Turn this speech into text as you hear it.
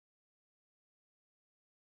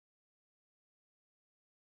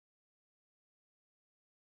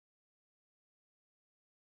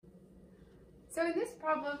So in this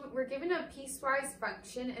problem, we're given a piecewise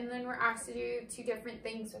function and then we're asked to do two different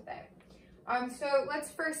things with it. So let's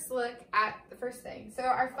first look at the first thing. So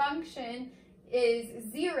our function is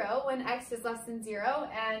 0 when x is less than 0,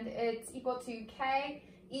 and it's equal to k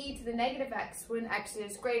e to the negative x when x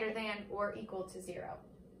is greater than or equal to 0.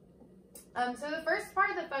 So the first part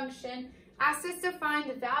of the function asks us to find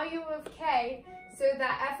the value of k so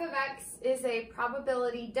that f of x is a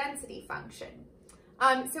probability density function.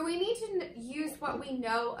 So we need to use what we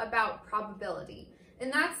know about probability,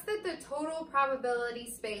 and that's that the total probability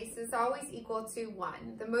space is always equal to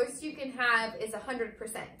 1. The most you can have is 100%.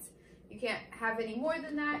 You can't have any more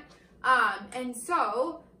than that. And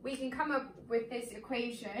so we can come up with this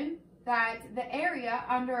equation that the area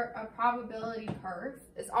under a probability curve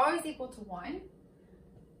is always equal to 1.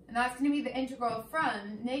 And that's going to be the integral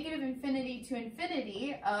from negative infinity to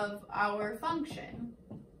infinity of our function.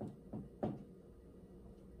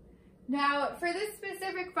 Now, for this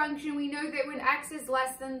specific function, we know that when x is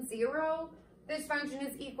less than 0, this function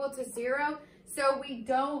is equal to 0. So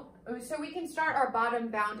we can start our bottom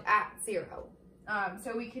bound at 0.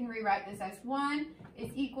 So we can rewrite this as 1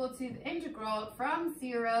 is equal to the integral from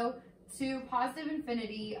 0 to positive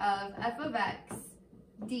infinity of f of x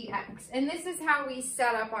dx. And this is how we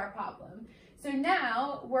set up our problem. So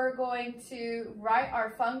now we're going to write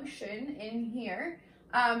our function in here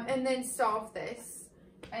and then solve this.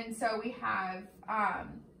 And so we have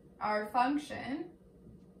our function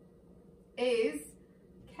is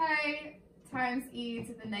k times e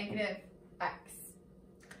to the negative x.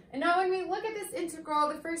 And now when we look at this integral,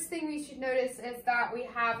 the first thing we should notice is that we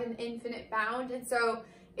have an infinite bound. And so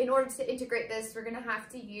in order to integrate this, we're going to have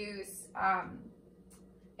to use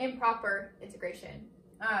improper integration.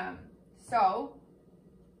 So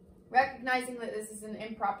recognizing that this is an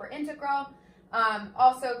improper integral,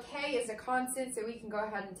 also k is a constant, so we can go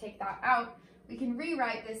ahead and take that out. We can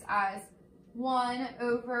rewrite this as 1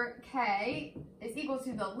 over k is equal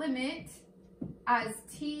to the limit as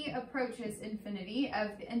t approaches infinity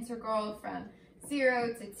of the integral from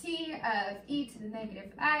 0 to t of e to the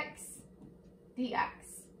negative x dx.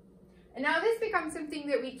 And now this becomes something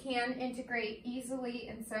that we can integrate easily,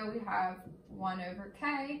 and so we have 1 over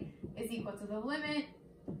k is equal to the limit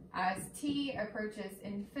as t approaches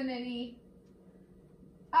infinity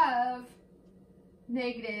of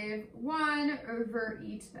negative 1 over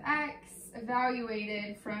e to the x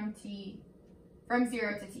evaluated from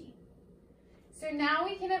 0 to t. So now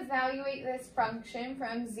we can evaluate this function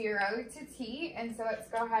from 0 to t, and so let's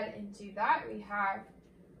go ahead and do that. We have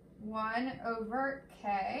 1 over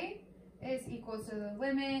k is equal to the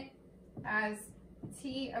limit as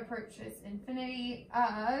t approaches infinity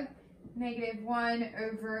of negative 1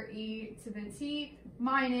 over e to the t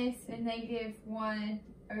minus a negative 1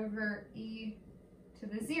 over e to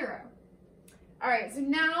the 0. All right, so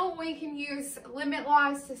now we can use limit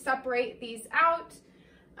laws to separate these out.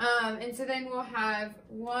 And so then we'll have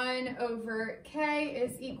 1 over k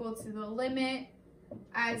is equal to the limit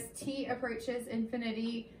as t approaches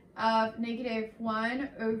infinity of negative 1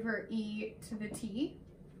 over e to the t.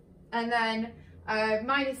 And then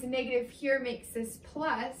minus a negative here makes this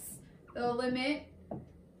plus the limit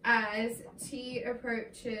as t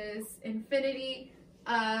approaches infinity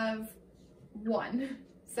of 1,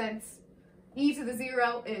 since e to the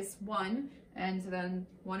 0 is 1, and then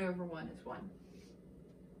 1 over 1 is 1.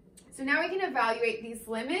 So now we can evaluate these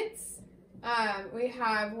limits. We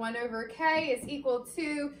have 1 over k is equal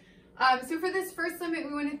to, so for this first limit,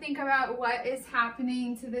 we want to think about what is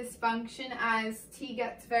happening to this function as t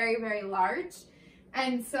gets very, very large.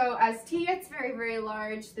 And so as t gets very, very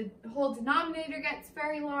large, the whole denominator gets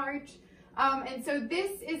very large. And so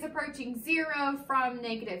this is approaching 0 from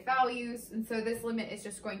negative values, and so this limit is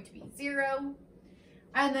just going to be 0.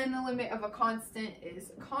 And then the limit of a constant is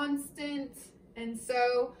a constant, and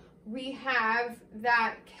so we have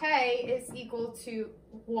that k is equal to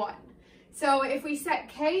 1. So if we set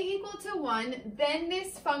k equal to 1, then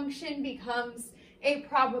this function becomes a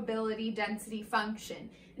probability density function.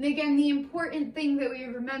 And again, the important thing that we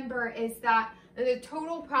remember is that the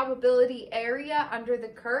total probability area under the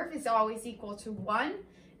curve is always equal to 1.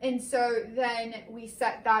 And so then we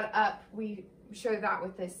set that up, we show that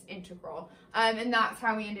with this integral. And that's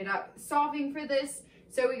how we ended up solving for this.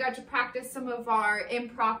 So we got to practice some of our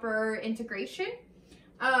improper integration.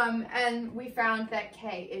 And we found that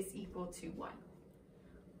k is equal to 1.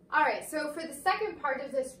 All right, so for the second part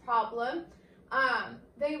of this problem,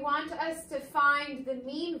 they want us to find the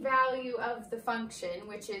mean value of the function,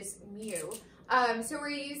 which is mu. So we're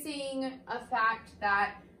using a fact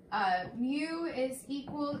that mu is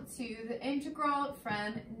equal to the integral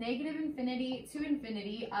from negative infinity to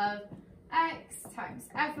infinity of x times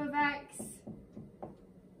f of x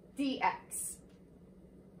dx.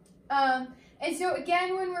 And so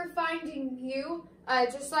again, when we're finding mu,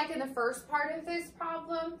 just like in the first part of this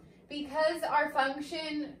problem, because our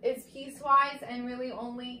function is piecewise and really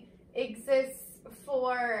only exists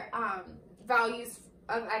for values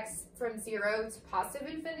of x from 0 to positive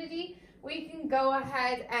infinity, we can go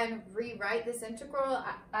ahead and rewrite this integral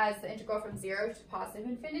as the integral from 0 to positive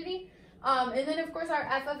infinity. And then of course our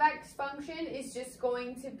f of x function is just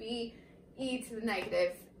going to be e to the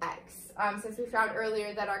negative x, since we found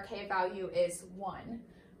earlier that our k value is 1.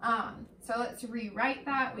 So let's rewrite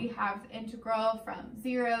that. We have the integral from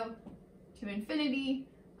 0 to infinity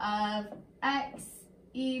of x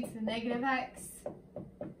e to the negative x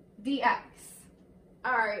dx.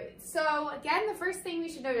 Alright, so again, the first thing we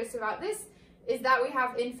should notice about this is that we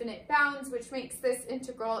have infinite bounds, which makes this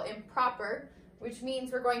integral improper, which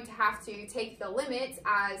means we're going to have to take the limit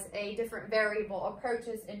as a different variable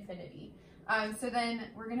approaches infinity. So then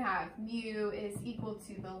we're going to have mu is equal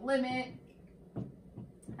to the limit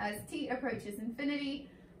as t approaches infinity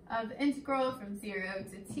of the integral from 0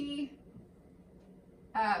 to t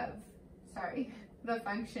of, the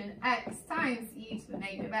function x times e to the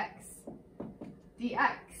negative x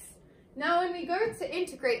dx. Now when we go to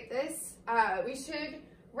integrate this, we should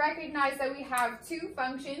recognize that we have two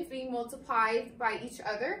functions being multiplied by each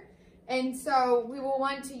other. And so we will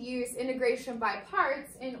want to use integration by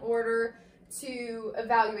parts in order to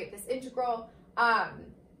evaluate this integral.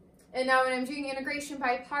 And now when I'm doing integration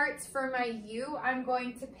by parts for my u, I'm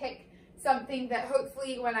going to pick something that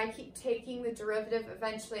hopefully when I keep taking the derivative,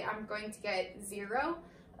 eventually I'm going to get 0.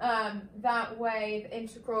 That way the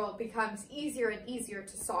integral becomes easier and easier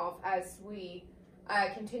to solve as we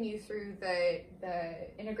continue through the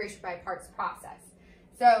integration by parts process.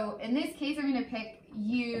 So in this case, I'm going to pick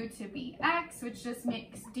u to be x, which just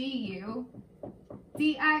makes du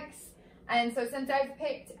dx. And so since I've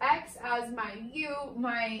picked x as my u,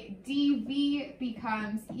 my dv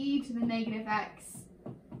becomes e to the negative x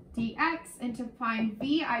dx. And to find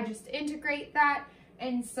v, I just integrate that.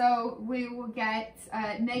 And so we will get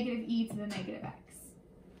negative e to the negative x.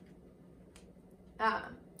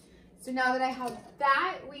 So now that I have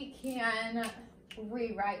that, we can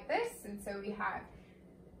rewrite this. And so we have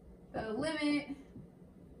the limit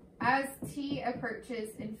as t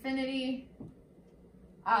approaches infinity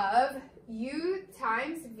of u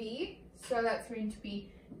times v. So that's going to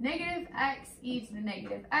be negative x e to the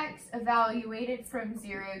negative x evaluated from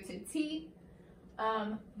 0 to t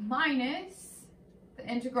minus the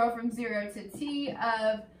integral from 0 to t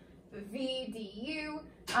of v du.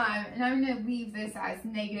 And I'm going to leave this as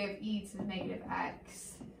negative e to the negative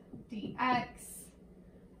x dx.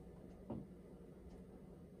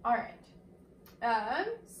 All right.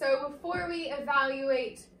 So before we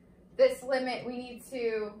evaluate this limit, we need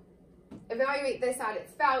to evaluate this at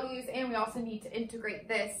its values, and we also need to integrate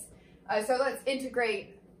this. So let's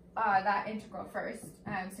integrate that integral first.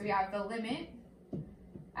 So we have the limit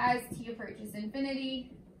as t approaches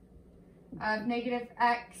infinity of negative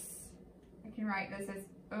x. I can write this as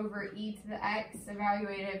over e to the x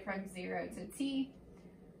evaluated from 0 to t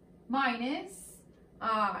minus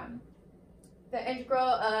the integral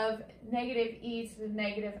of negative e to the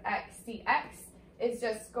negative x dx is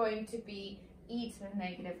just going to be e to the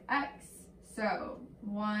negative x. So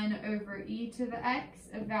 1 over e to the x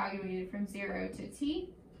evaluated from 0 to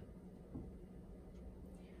t.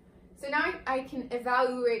 So now I can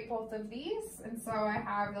evaluate both of these. And so I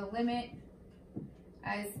have the limit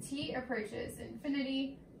as t approaches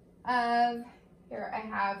infinity of, here I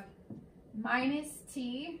have minus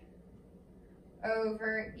t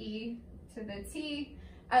over e to the t.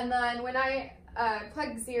 And then when I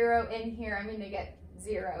plug 0 in here, I'm going to get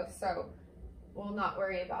 0. So we'll not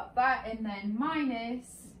worry about that. And then minus,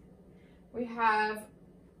 we have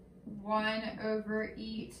 1 over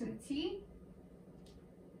e to the t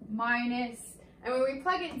minus, and when we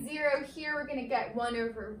plug in 0 here, we're going to get 1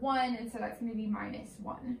 over 1, and so that's going to be minus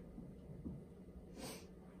 1.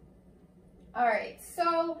 All right,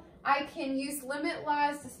 so I can use limit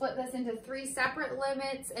laws to split this into 3 separate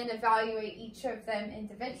limits and evaluate each of them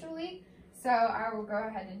individually. So I will go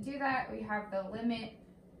ahead and do that. We have the limit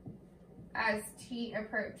as t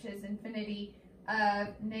approaches infinity of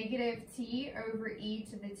negative t over e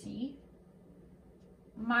to the t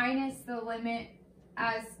minus the limit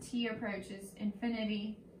as t approaches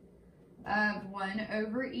infinity of 1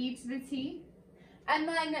 over e to the t. And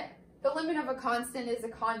then the limit of a constant is a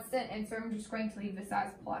constant, and so I'm just going to leave this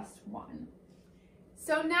as plus 1.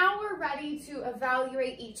 So now we're ready to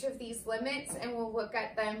evaluate each of these limits, and we'll look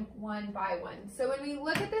at them one by one. So when we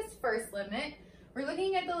look at this first limit, we're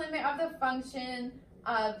looking at the limit of the function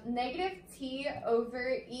of negative t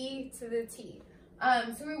over e to the t.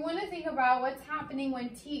 So we want to think about what's happening when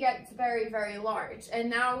t gets very, very large. And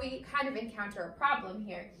now we kind of encounter a problem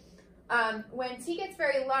here. When t gets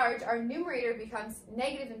very large, our numerator becomes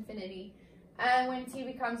negative infinity. And when t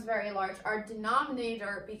becomes very large, our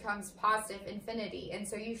denominator becomes positive infinity. And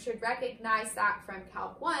so you should recognize that from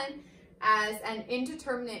Calc 1 as an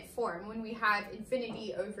indeterminate form when we have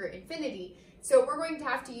infinity over infinity. So we're going to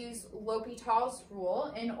have to use L'Hopital's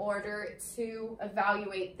rule in order to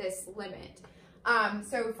evaluate this limit.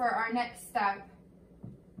 So for our next step,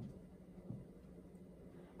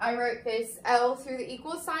 I wrote this L through the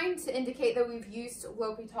equal sign to indicate that we've used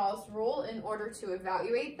L'Hopital's rule in order to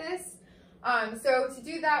evaluate this. So to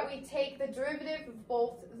do that, we take the derivative of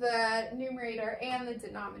both the numerator and the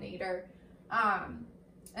denominator.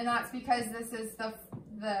 And that's because this is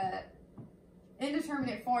the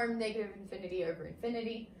indeterminate form, negative infinity over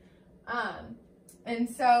infinity. And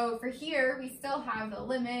so for here, we still have the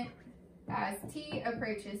limit as t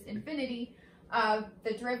approaches infinity.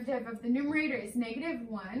 The derivative of the numerator is negative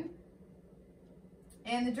 1.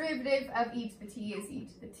 And the derivative of e to the t is e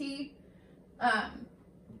to the t.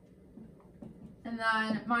 And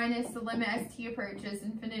then minus the limit as t approaches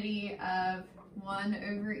infinity of 1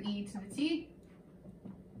 over e to the t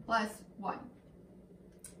plus 1.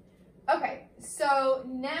 Okay, so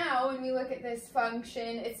now when we look at this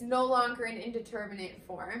function, it's no longer an indeterminate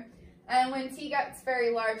form. And when t gets very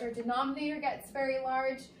large, our denominator gets very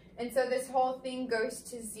large. And so this whole thing goes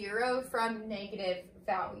to 0 from negative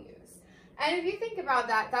values. And if you think about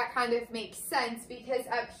that, that kind of makes sense because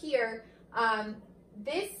up here,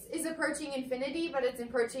 this is approaching infinity, but it's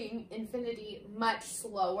approaching infinity much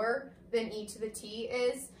slower than e to the t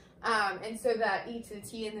is. And so that e to the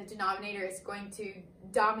t in the denominator is going to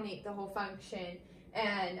dominate the whole function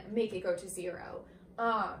and make it go to 0.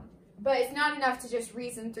 But it's not enough to just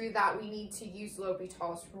reason through that. We need to use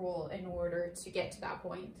L'Hopital's rule in order to get to that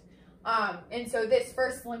point. And so this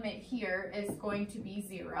first limit here is going to be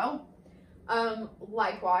 0.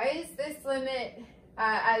 Likewise, this limit,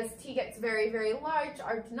 as t gets very, very large,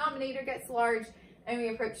 our denominator gets large, and we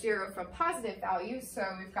approach 0 from positive values. So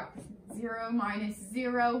we've got 0 minus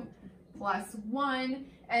 0 plus 1.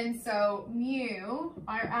 And so mu,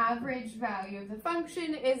 our average value of the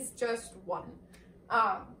function, is just 1.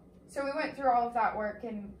 So we went through all of that work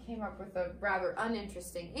and came up with a rather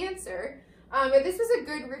uninteresting answer. But this was a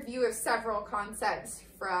good review of several concepts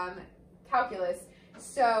from calculus.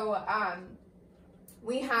 So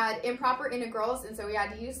we had improper integrals, and so we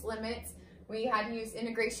had to use limits. We had to use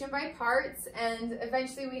integration by parts, and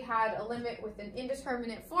eventually we had a limit with an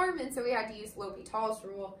indeterminate form, and so we had to use L'Hopital's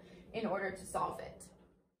rule in order to solve it.